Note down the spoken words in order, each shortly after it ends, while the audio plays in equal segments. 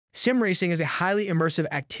Sim racing is a highly immersive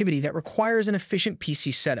activity that requires an efficient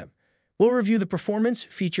PC setup. We'll review the performance,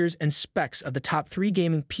 features, and specs of the top 3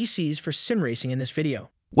 gaming PCs for sim racing in this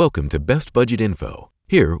video. Welcome to Best Budget Info.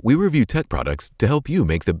 Here, we review tech products to help you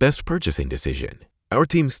make the best purchasing decision. Our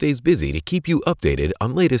team stays busy to keep you updated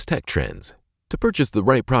on latest tech trends. To purchase the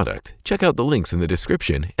right product, check out the links in the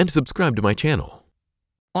description and subscribe to my channel.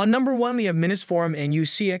 On number 1, we have Minisforum and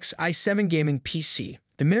Nucx i7 gaming PC.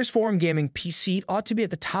 The Minisforum gaming PC ought to be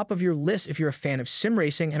at the top of your list if you're a fan of sim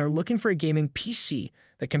racing and are looking for a gaming PC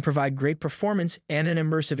that can provide great performance and an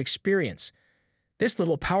immersive experience. This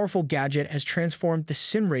little powerful gadget has transformed the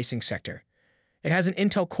sim racing sector. It has an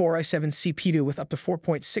Intel Core i7 CPU with up to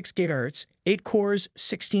 4.6 GHz, 8 cores,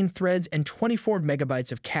 16 threads, and 24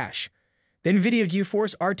 MB of cache. The NVIDIA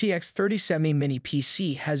GeForce RTX 3070 Mini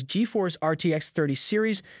PC has GeForce RTX 30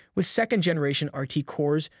 series with second-generation RT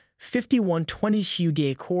cores, 5120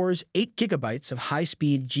 Hue cores, 8 GB of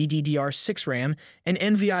high-speed GDDR6 RAM, and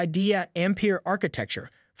NVIDIA Ampere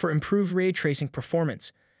architecture for improved ray tracing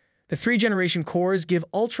performance. The 3th-generation cores give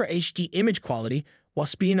Ultra HD image quality while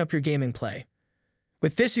speeding up your gaming play.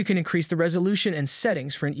 With this, you can increase the resolution and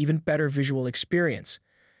settings for an even better visual experience.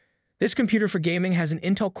 This computer for gaming has an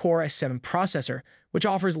Intel Core i7 processor, which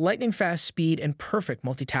offers lightning-fast speed and perfect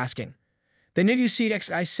multitasking. The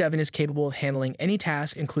Nucx i7 is capable of handling any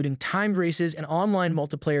task, including timed races and online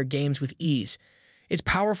multiplayer games with ease. Its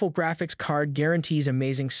powerful graphics card guarantees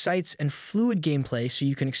amazing sights and fluid gameplay so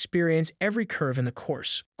you can experience every curve in the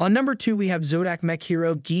course. On number 2, we have Zotac Mech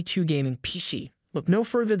Hero G2 gaming PC. Look no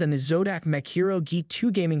further than the Zotac Mech Hero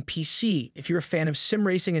G2 gaming PC if you're a fan of sim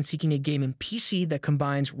racing and seeking a gaming PC that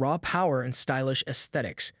combines raw power and stylish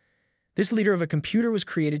aesthetics. This leader of a computer was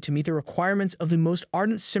created to meet the requirements of the most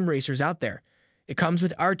ardent sim racers out there. It comes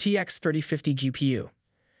with RTX 3050 GPU.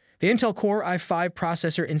 The Intel Core i5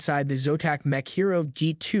 processor inside the Zotac Mech Hero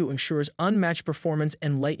G2 ensures unmatched performance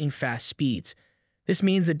and lightning-fast speeds. This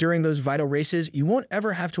means that during those vital races, you won't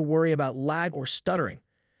ever have to worry about lag or stuttering.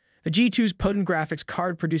 The G2's potent graphics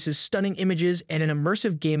card produces stunning images and an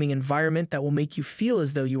immersive gaming environment that will make you feel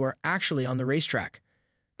as though you are actually on the racetrack.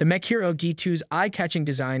 The Mech Hero G2's eye-catching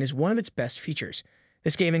design is one of its best features.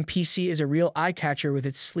 This gaming PC is a real eye-catcher with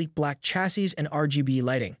its sleek black chassis and RGB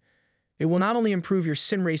lighting. It will not only improve your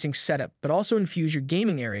sim racing setup, but also infuse your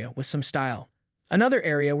gaming area with some style. Another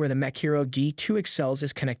area where the Mech Hero G2 excels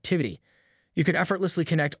is connectivity. You can effortlessly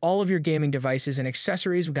connect all of your gaming devices and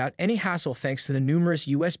accessories without any hassle thanks to the numerous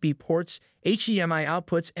USB ports, HDMI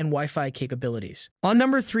outputs, and Wi-Fi capabilities. On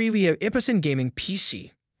number 3, we have iPason Gaming PC.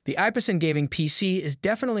 The iPason Gaming PC is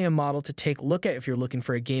definitely a model to take a look at if you're looking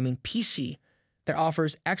for a gaming PC that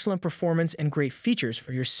offers excellent performance and great features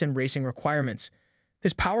for your sim racing requirements.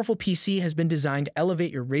 This powerful PC has been designed to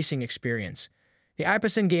elevate your racing experience. The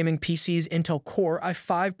iPason Gaming PC's Intel Core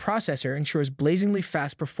i5 processor ensures blazingly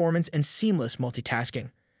fast performance and seamless multitasking.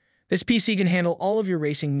 This PC can handle all of your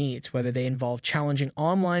racing needs, whether they involve challenging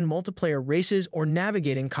online multiplayer races or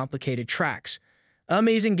navigating complicated tracks.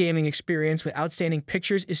 Amazing gaming experience with outstanding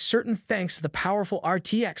pictures is certain thanks to the powerful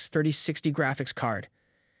RTX 3060 graphics card.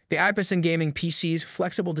 The iPason Gaming PC's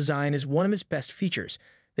flexible design is one of its best features.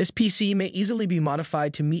 This PC may easily be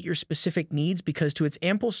modified to meet your specific needs because to its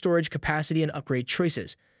ample storage capacity and upgrade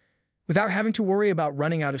choices. Without having to worry about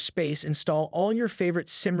running out of space, install all your favorite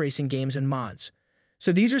sim racing games and mods.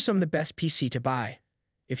 So these are some of the best PC to buy.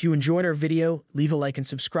 If you enjoyed our video, leave a like and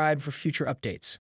subscribe for future updates.